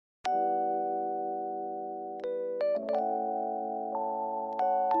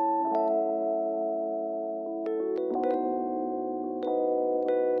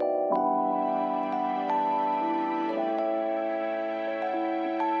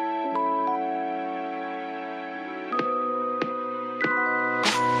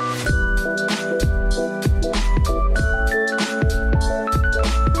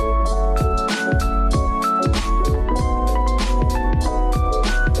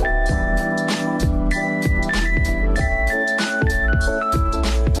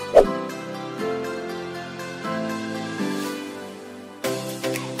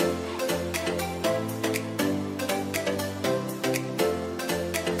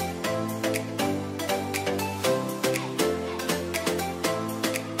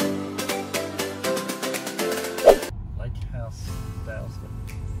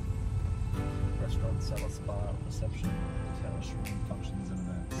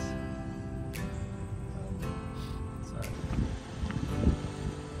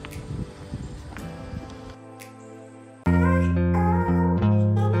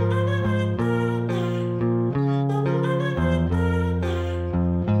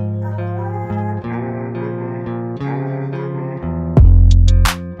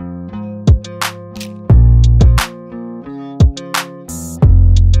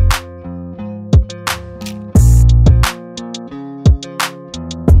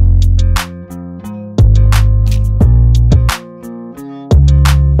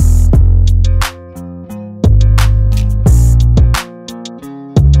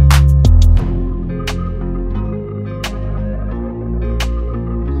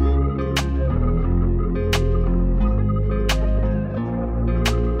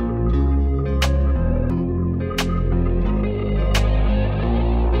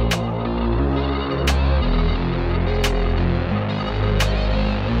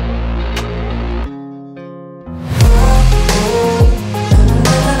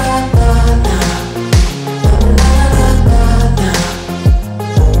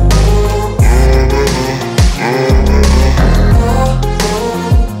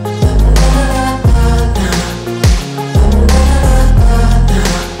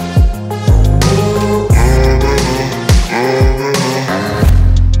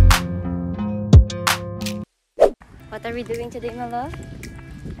today, my love?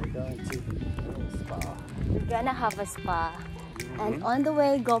 We're going to the spa. We're gonna have a spa. And on the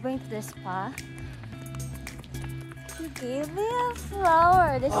way going to the spa, you gave me a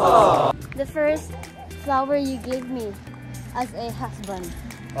flower. This is the first flower you gave me as a husband.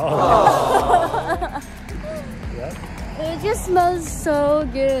 Oh. Yeah. It just smells so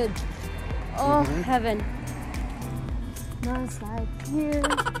good. Oh, heaven. Smells like here.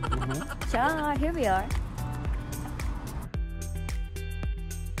 Ciao, here we are.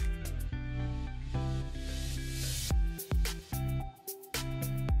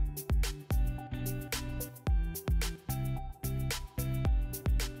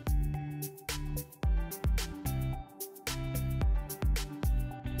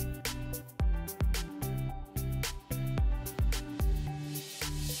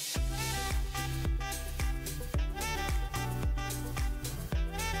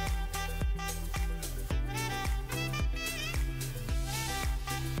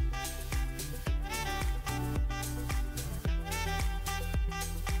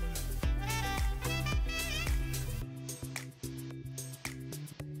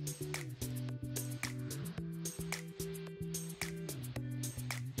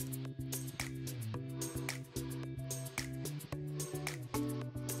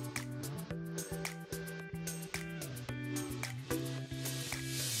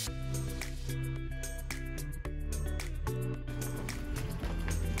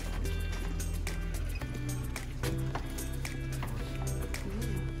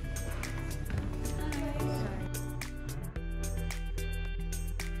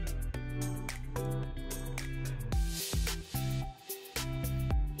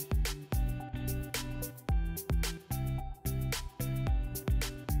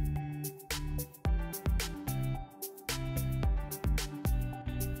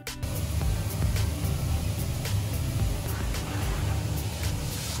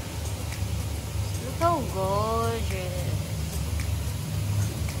 So gorgeous.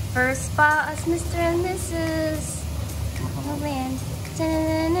 First spa as Mr. and Mrs. Oh man.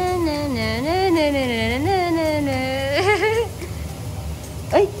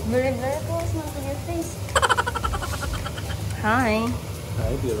 Ay, very close not to your face. Hi.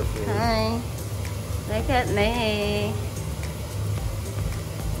 Hi, beautiful. Hi. Look at me.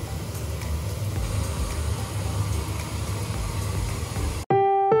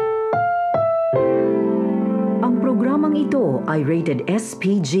 Programang ito ay rated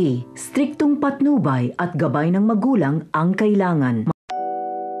SPG, striktong patnubay at gabay ng magulang ang kailangan.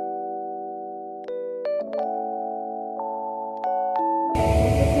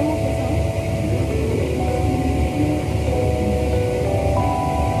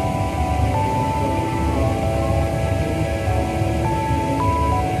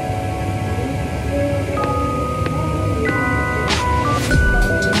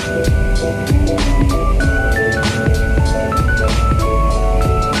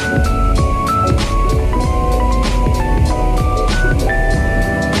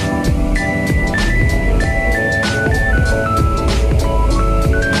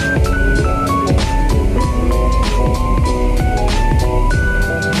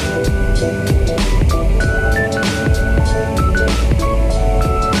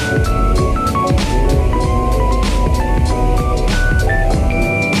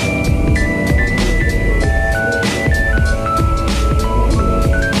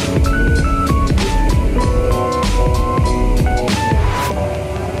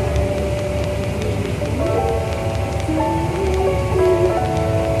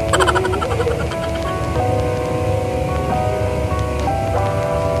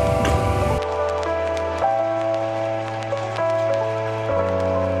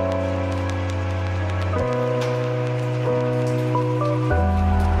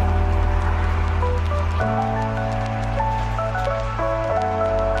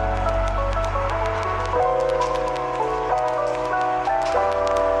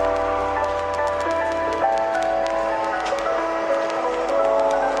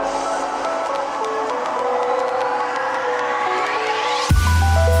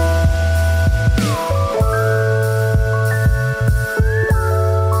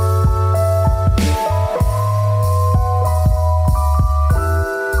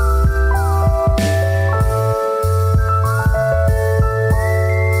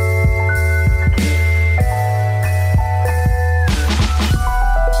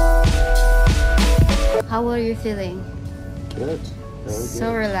 How are you feeling? Good.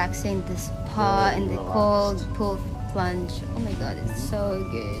 So relaxing, the spa and the cold pool plunge. Oh my god, it's so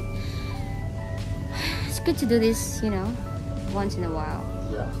good. It's good to do this, you know, once in a while.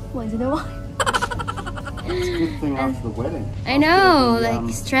 Yeah. Once in a while. It's a good thing after the wedding. I know, After the,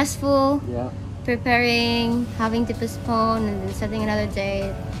 like stressful, yeah. preparing, having to postpone, and then setting another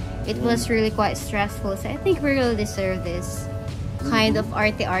date. It was really quite stressful. So I think we really deserve this kind of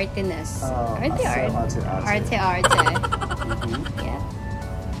arty-artiness. Arte-arte. Yeah.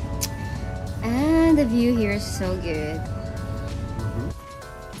 And the view here is so good.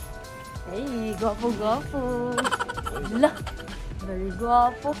 Hey, guapo. Look, very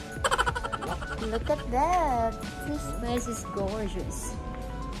guapo. Look at that. This place is gorgeous.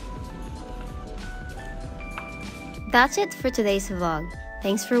 That's it for today's vlog.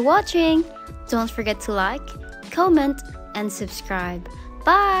 Thanks for watching. Don't forget to like, comment, and subscribe.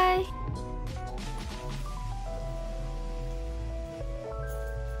 Bye!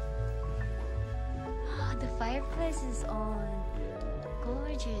 The fireplace is on.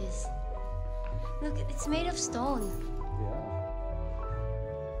 Gorgeous. Look, it's made of stone.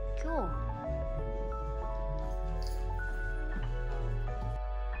 Yeah. Cool.